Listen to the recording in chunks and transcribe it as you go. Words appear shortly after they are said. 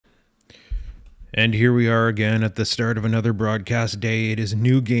And here we are again at the start of another broadcast day. It is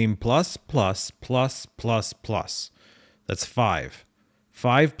new game plus, plus, plus, plus, plus. That's five.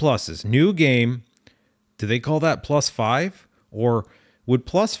 Five pluses. New game. Do they call that plus five? Or would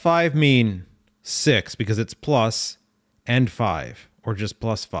plus five mean six because it's plus and five? Or just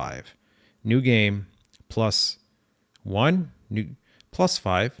plus five? New game plus one? New plus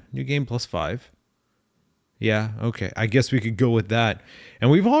five. New game plus five. Yeah, okay. I guess we could go with that. And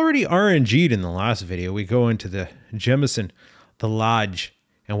we've already RNG'd in the last video. We go into the Jemison, the Lodge.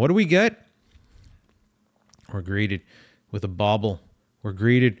 And what do we get? We're greeted with a bauble. We're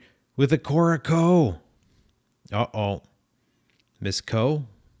greeted with a Cora Co. Uh-oh. Miss Co?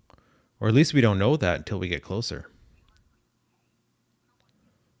 Or at least we don't know that until we get closer.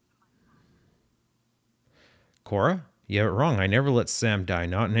 Cora? You have it wrong. I never let Sam die.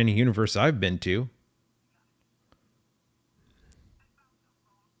 Not in any universe I've been to.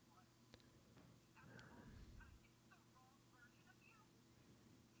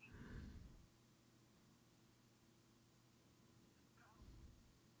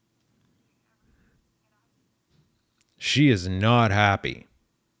 She is not happy.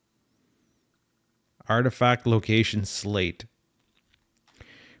 Artifact location slate.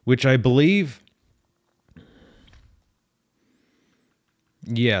 Which I believe...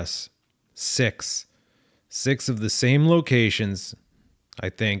 Yes. Six. Six of the same locations, I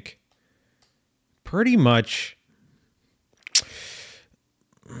think. Pretty much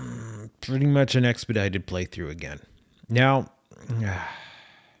an expedited playthrough again. Now,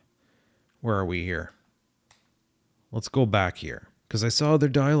 where are we here? Let's go back here, because I saw other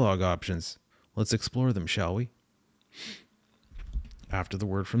dialogue options. Let's explore them, shall we? After the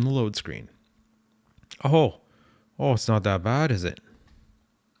word from the load screen. Oh, it's not that bad, is it?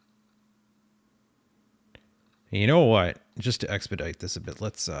 You know what? Just to expedite this a bit,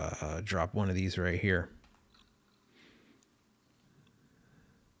 let's drop one of these right here.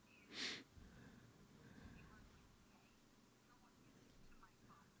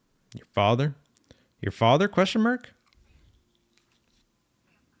 Your father? Your father? Question mark?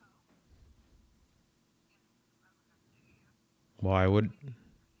 Why would...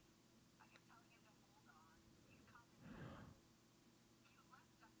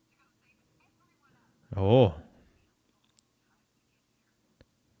 Oh.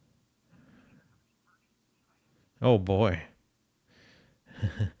 Oh boy.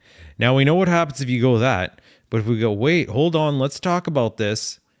 Now we know what happens if you go that. But if we go, wait, hold on, let's talk about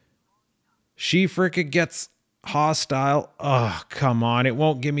this. She frickin' gets hostile. Oh, come on. It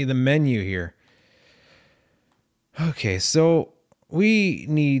won't give me the menu here. Okay, so we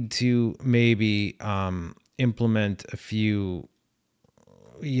need to maybe implement a few,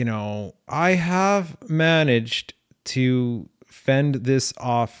 I have managed to fend this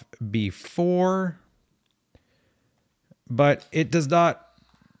off before, but it does not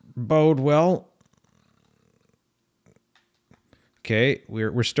bode well. Okay,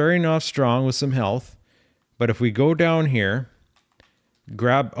 we're starting off strong with some health, but if we go down here,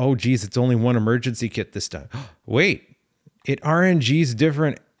 grab, oh geez, it's only one emergency kit this time. Wait, it RNGs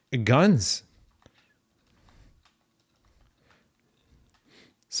different guns.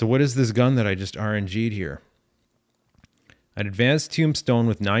 So what is this gun that I just RNG'd here? An advanced tombstone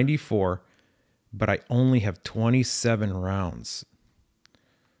with 94, but I only have 27 rounds.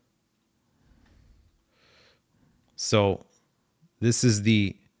 So this is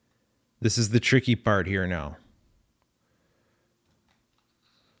the tricky part here now.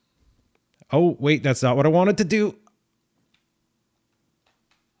 Oh, wait, that's not what I wanted to do.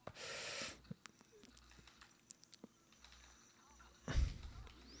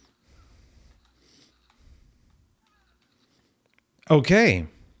 Okay.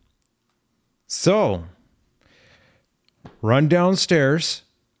 So, run downstairs.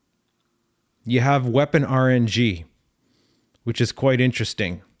 You have weapon RNG, which is quite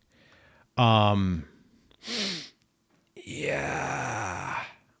interesting. Yeah.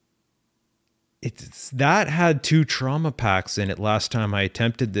 That had 2 trauma packs in it last time I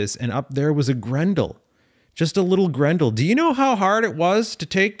attempted this, and up there was a Grendel. Just a little Grendel. Do you know how hard it was to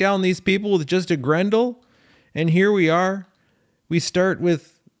take down these people with just a Grendel? And here we are. We start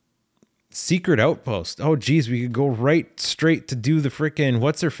with Secret Outpost. Oh, geez, we could go right straight to do the frickin'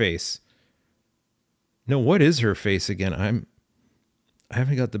 what's-her-face. No, what is her face again? I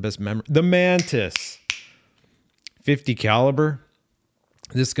haven't got the best memory. The Mantis. 50 caliber.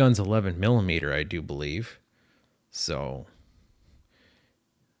 This gun's 11 millimeter, I do believe. So,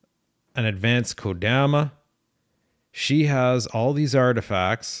 an advanced Kodama. She has all these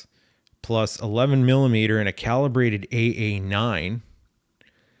artifacts, plus 11 millimeter and a calibrated AA9,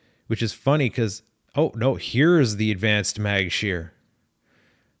 which is funny because, oh no, here is the advanced mag shear.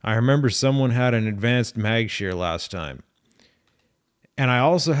 I remember someone had an advanced mag shear last time. And I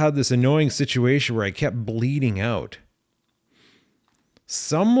also had this annoying situation where I kept bleeding out.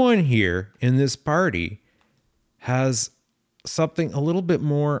 Someone here in this party has something a little bit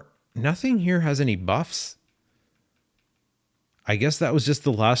more. Nothing here has any buffs. I guess that was just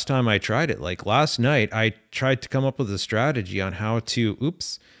the last time I tried it. Like last night, I tried to come up with a strategy on how to,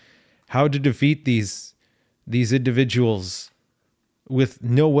 how to defeat these individuals with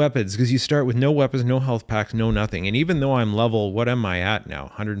no weapons, because you start with no weapons, no health packs, no nothing. And even though I'm level, what am I at now?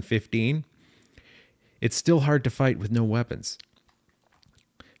 115? It's still hard to fight with no weapons.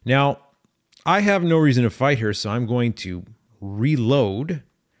 Now, I have no reason to fight her, so I'm going to reload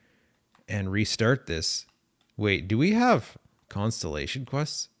and restart this. Wait, do we have constellation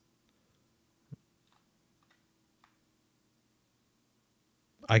quests?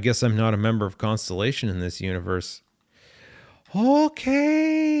 I guess I'm not a member of Constellation in this universe. Okay.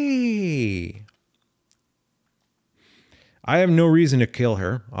 I have no reason to kill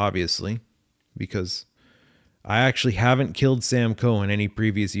her, obviously, because I actually haven't killed Sam Coe in any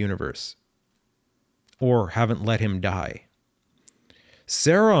previous universe, or haven't let him die.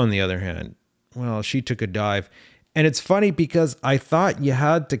 Sarah, on the other hand, well, she took a dive. And it's funny because I thought you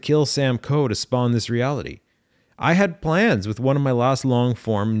had to kill Sam Coe to spawn this reality. I had plans with one of my last long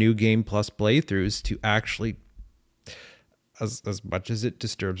form New Game Plus playthroughs to actually, as much as it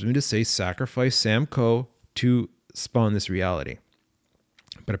disturbs me to say, sacrifice Sam Coe to spawn this reality.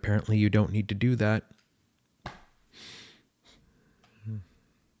 But apparently you don't need to do that.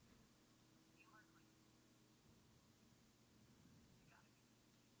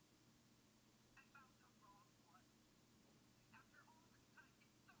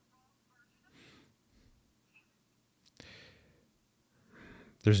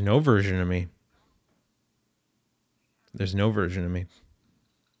 There's no version of me. There's no version of me.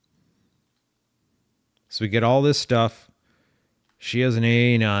 So we get all this stuff. She has an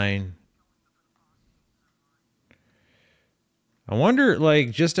A9. I wonder, like,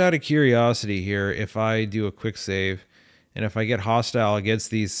 just out of curiosity here, if I do a quick save and if I get hostile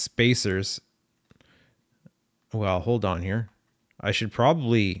against these spacers. Well, hold on here. I should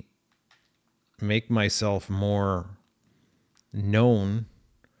probably make myself more known.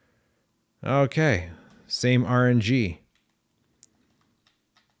 Okay. Same RNG.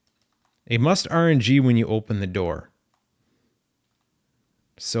 A must RNG when you open the door.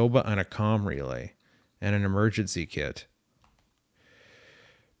 Soba and a comm relay. And an emergency kit.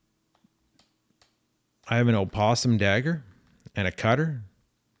 I have an opossum dagger. And a cutter.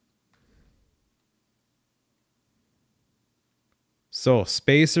 So,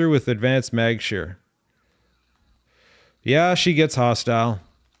 spacer with advanced mag shear. Yeah, she gets hostile.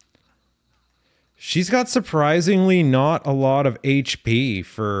 She's got surprisingly not a lot of HP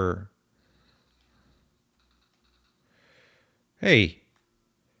for... Hey,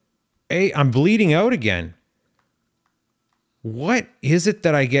 I'm bleeding out again. What is it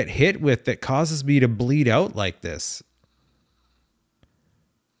that I get hit with that causes me to bleed out like this?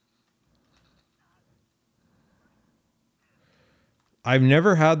 I've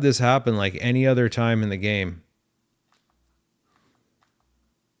never had this happen like any other time in the game.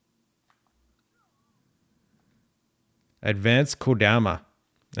 Advanced Kodama.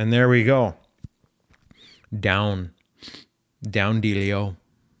 And there we go. Down. Down, Delio.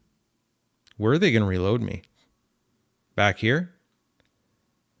 Where are they going to reload me? Back here?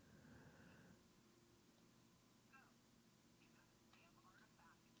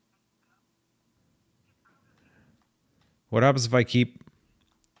 What happens if I keep...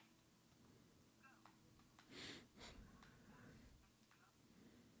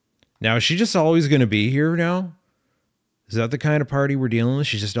 Now, is she just always going to be here now? Is that the kind of party we're dealing with?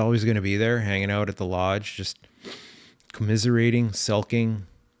 She's just always going to be there, hanging out at the lodge, just commiserating, sulking,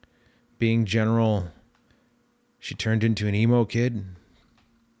 being general. She turned into an emo kid.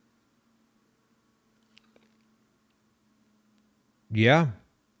 Yeah.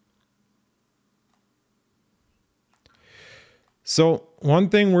 So, one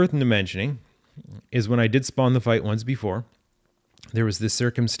thing worth mentioning is when I did spawn the fight once before, there was this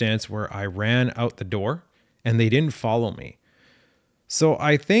circumstance where I ran out the door and they didn't follow me. So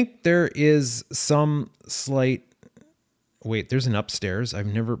I think there is some slight... Wait, there's an upstairs. I've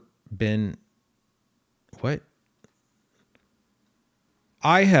never been... What?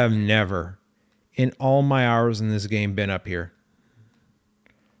 I have never, in all my hours in this game, been up here.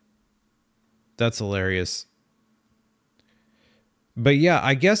 That's hilarious. But yeah,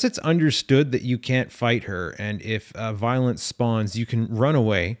 I guess it's understood that you can't fight her. And if violence spawns, you can run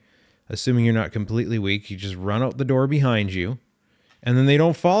away. assuming you're not completely weak. You just run out the door behind you, and then they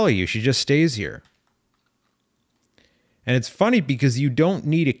don't follow you. She just stays here. And it's funny because you don't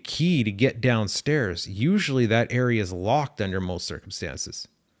need a key to get downstairs. Usually that area is locked under most circumstances.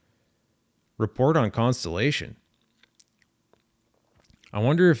 Report on Constellation. I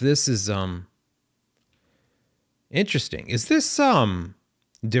wonder if this is interesting. Is this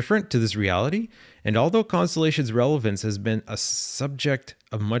different to this reality? And although Constellation's relevance has been a subject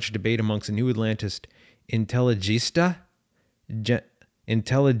of much debate amongst New Atlantis intelligentsia,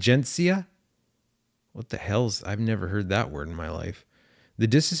 what the hell's, I've never heard that word in my life. The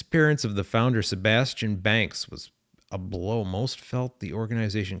disappearance of the founder, Sebastian Banks, was a blow most felt the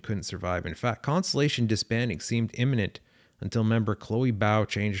organization couldn't survive. In fact, Constellation disbanding seemed imminent until member Chloe Bao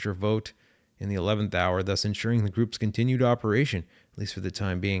changed her vote in the 11th hour, thus ensuring the group's continued operation, at least for the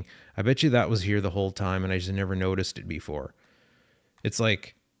time being. I bet you that was here the whole time and I just never noticed it before. It's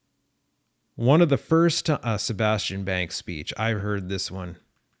like one of the first Sebastian Banks speech. I've heard this one.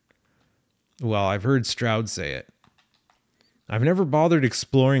 Well, I've heard Stroud say it. I've never bothered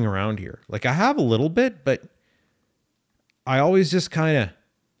exploring around here. Like, I have a little bit, but I always just kind of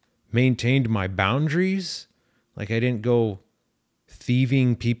maintained my boundaries. Like, I didn't go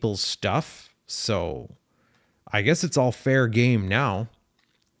thieving people's stuff. So I guess it's all fair game now.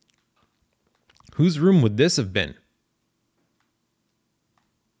 Whose room would this have been?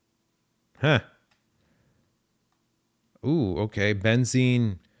 Huh. Ooh, okay.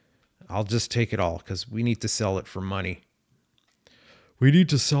 Benzene. I'll just take it all because we need to sell it for money. We need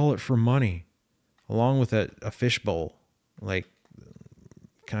to sell it for money. Along with a fishbowl. Like,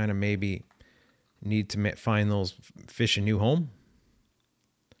 kind of maybe need to find those fish a new home.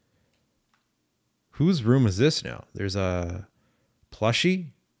 Whose room is this now? There's a plushie.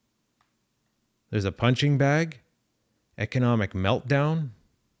 There's a punching bag. Economic meltdown.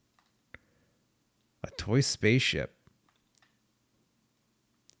 A toy spaceship.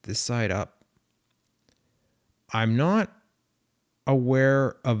 This side up. I'm not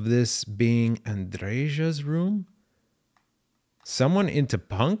aware of this being Andreja's room. Someone into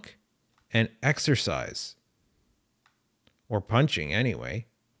punk and exercise. Or punching anyway.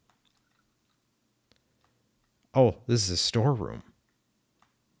 Oh, this is a storeroom.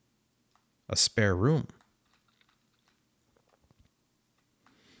 A spare room.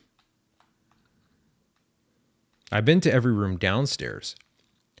 I've been to every room downstairs,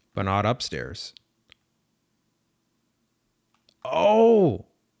 but not upstairs. Oh!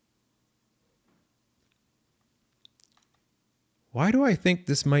 Why do I think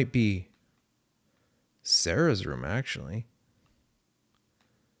this might be Sarah's room, actually?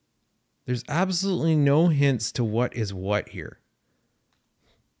 There's absolutely no hints to what is what here.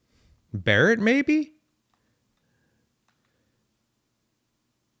 Barrett, maybe?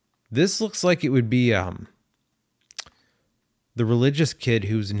 This looks like it would be the religious kid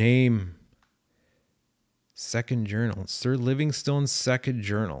whose name... Second journal. Sir Livingstone's second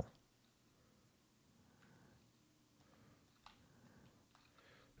journal.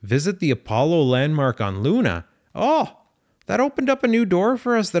 Visit the Apollo landmark on Luna. Oh, that opened up a new door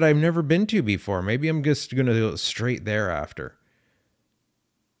for us that I've never been to before. Maybe I'm just going to go straight there after.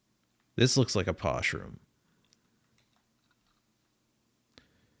 This looks like a posh room.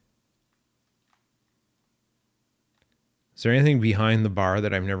 Is there anything behind the bar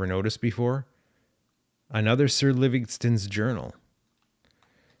that I've never noticed before? Another Sir Livingstone's journal.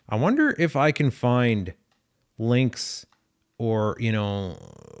 I wonder if I can find links or, you know,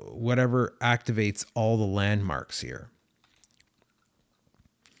 whatever activates all the landmarks here.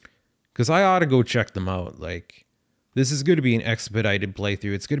 Because I ought to go check them out. Like, this is going to be an expedited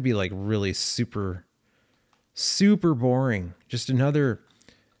playthrough. It's going to be like really super, super boring. Just another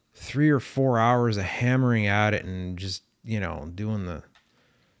 3 or 4 hours of hammering at it and just, you know, doing the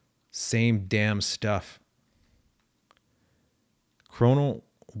same damn stuff. Chrono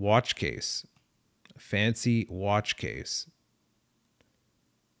watch case. Fancy watch case.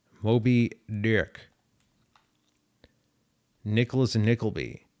 Moby Dick. Nicholas and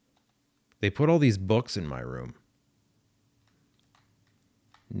Nickleby. They put all these books in my room.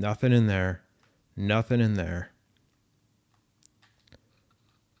 Nothing in there. Nothing in there.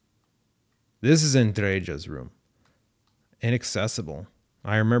 This is Andreja's room. Inaccessible.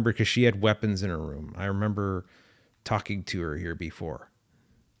 I remember because she had weapons in her room. I remember talking to her here before.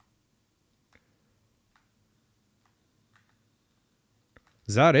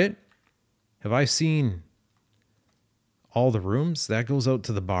 Is that it? Have I seen all the rooms? That goes out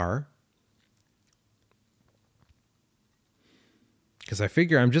to the bar. Because I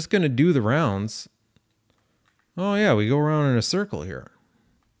figure I'm just going to do the rounds. Oh yeah, we go around in a circle here.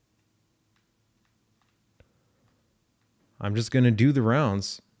 I'm just going to do the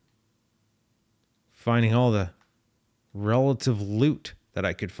rounds, finding all the relative loot that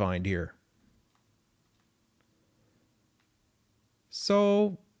I could find here.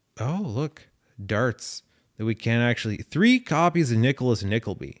 So, oh, look, darts that we can actually... 3 copies of Nicholas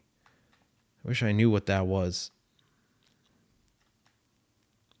Nickleby. I wish I knew what that was.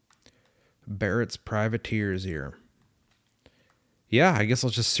 Barrett's Privateers here. Yeah, I guess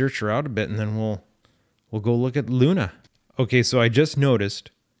I'll just search her out a bit and then we'll go look at Luna. Okay, so I just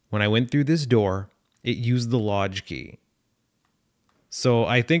noticed when I went through this door, it used the lodge key. So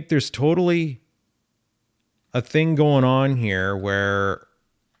I think there's totally a thing going on here where...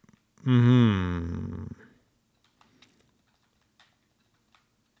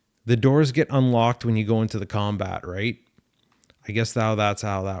 The doors get unlocked when you go into the combat, right? I guess that's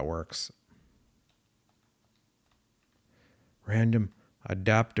how that works. Random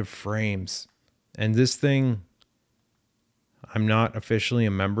adaptive frames. And this thing, I'm not officially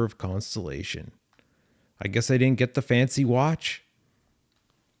a member of Constellation. I guess I didn't get the fancy watch.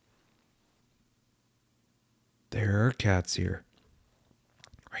 There are cats here.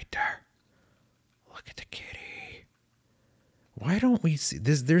 Right there. Look at the kitty. Why don't we see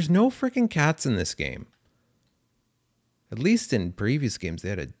this? There's no freaking cats in this game. At least in previous games they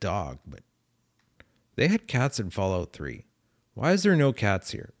had a dog, but they had cats in Fallout 3. Why is there no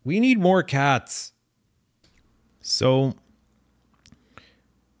cats here? We need more cats. So,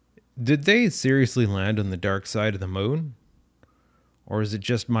 did they seriously land on the dark side of the moon? Or is it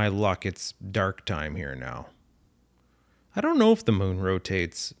just my luck? It's dark time here now. I don't know if the moon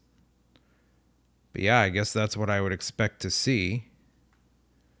rotates. But yeah, I guess that's what I would expect to see.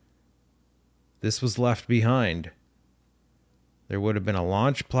 This was left behind. There would have been a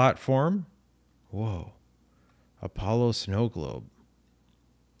launch platform. Whoa. Apollo snow globe.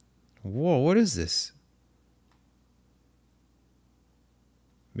 Whoa, what is this?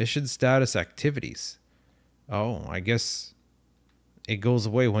 Mission status activities. Oh, I guess it goes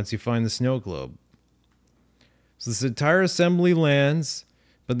away once you find the snow globe. So this entire assembly lands,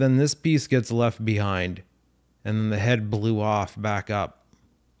 but then this piece gets left behind, and then the head blew off back up.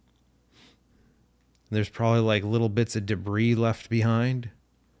 There's probably like little bits of debris left behind,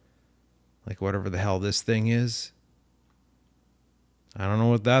 like whatever the hell this thing is. I don't know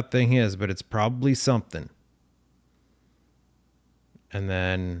what that thing is, but it's probably something. And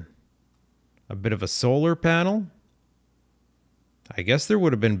then a bit of a solar panel. I guess there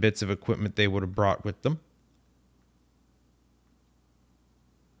would have been bits of equipment they would have brought with them.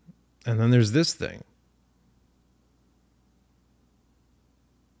 And then there's this thing.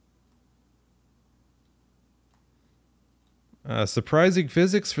 Surprising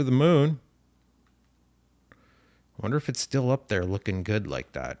physics for the moon. I wonder if it's still up there looking good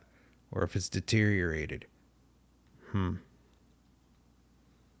like that, or if it's deteriorated. That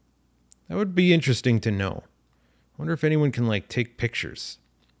would be interesting to know. I wonder if anyone can like take pictures,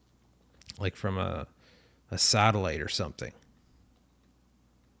 like from a satellite or something.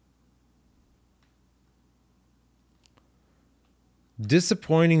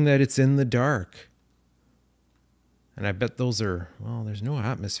 Disappointing that it's in the dark. And I bet those are, well, there's no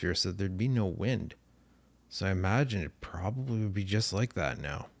atmosphere, so there'd be no wind. So I imagine it probably would be just like that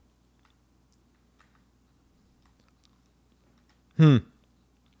now.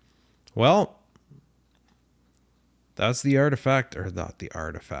 Well, that's the artifact, or not the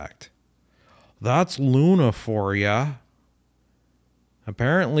artifact. That's Luna for ya.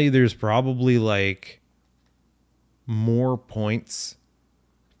 Apparently there's probably like more points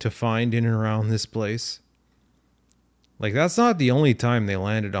to find in and around this place. Like, that's not the only time they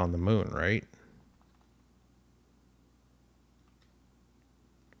landed on the moon, right?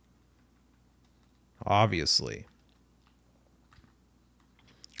 Obviously.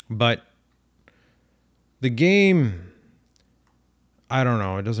 But the game, I don't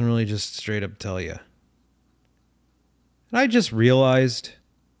know, it doesn't really just straight up tell you. And I just realized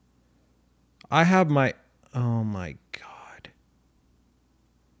I have my, oh my God.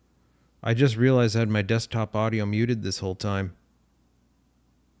 I just realized I had my desktop audio muted this whole time.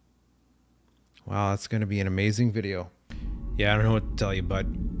 Wow, that's going to be an amazing video. Yeah, I don't know what to tell you, but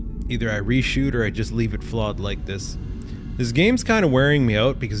either I reshoot or I just leave it flawed like this. This game's kind of wearing me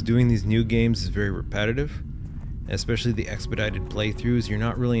out because doing these new games is very repetitive. Especially the expedited playthroughs. You're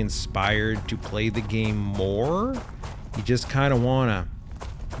not really inspired to play the game more. You just kind of want to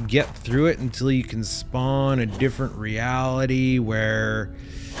get through it until you can spawn a different reality where,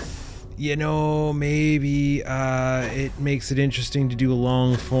 you know, maybe it makes it interesting to do a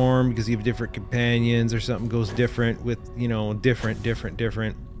long form because you have different companions or something goes different with, you know, different.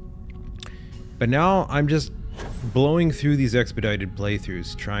 But now I'm just blowing through these expedited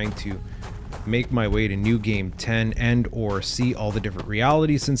playthroughs, trying to make my way to New Game 10 and or see all the different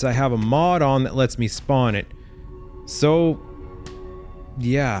realities, since I have a mod on that lets me spawn it. So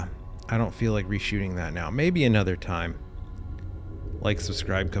yeah, I don't feel like reshooting that now. Maybe another time. Like,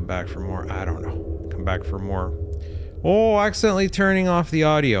 subscribe, come back for more. I don't know. Come back for more. Oh, accidentally turning off the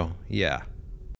audio. Yeah.